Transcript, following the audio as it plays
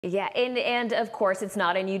Yeah, and of course, it's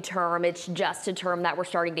not a new term. It's just a term that we're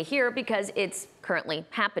starting to hear because it's currently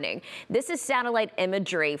happening. This is satellite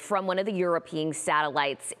imagery from one of the European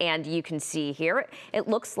satellites, and you can see here it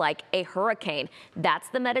looks like a hurricane. That's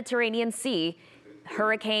the Mediterranean Sea.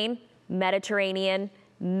 Hurricane, Mediterranean.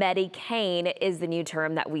 Medicane is the new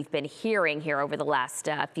term that we've been hearing here over the last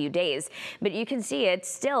few days. But you can see it's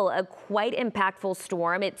still a quite impactful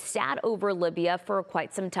storm. It sat over Libya for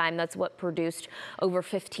quite some time. That's what produced over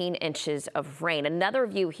 15 inches of rain. Another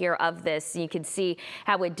view here of this, you can see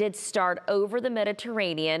how it did start over the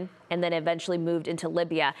Mediterranean and then eventually moved into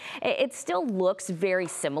Libya. It still looks very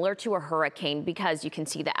similar to a hurricane because you can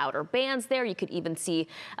see the outer bands there. You could even see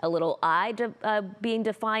a little eye being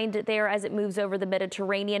defined there as it moves over the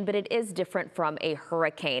Mediterranean, but it is different from a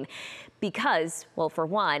hurricane because, well, for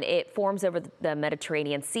one, it forms over the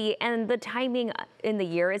Mediterranean Sea, and the timing in the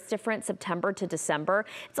year is different, September to December.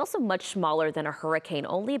 It's also much smaller than a hurricane,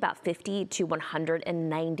 only about 50 to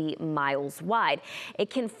 190 miles wide.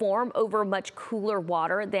 It can form over much cooler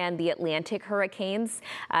water than the Atlantic hurricanes,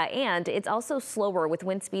 and it's also slower with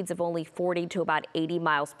wind speeds of only 40 to about 80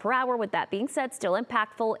 miles per hour. With that being said, still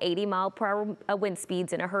impactful, 80 mile per hour wind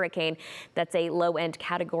speeds in a hurricane. That's a low-end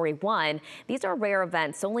Category 1. These are rare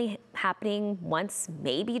events, only happening once,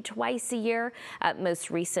 maybe twice a year,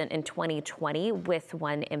 most recent in 2020 with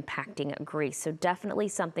one impacting Greece. So definitely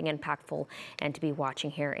something impactful and to be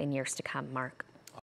watching here in years to come, Mark.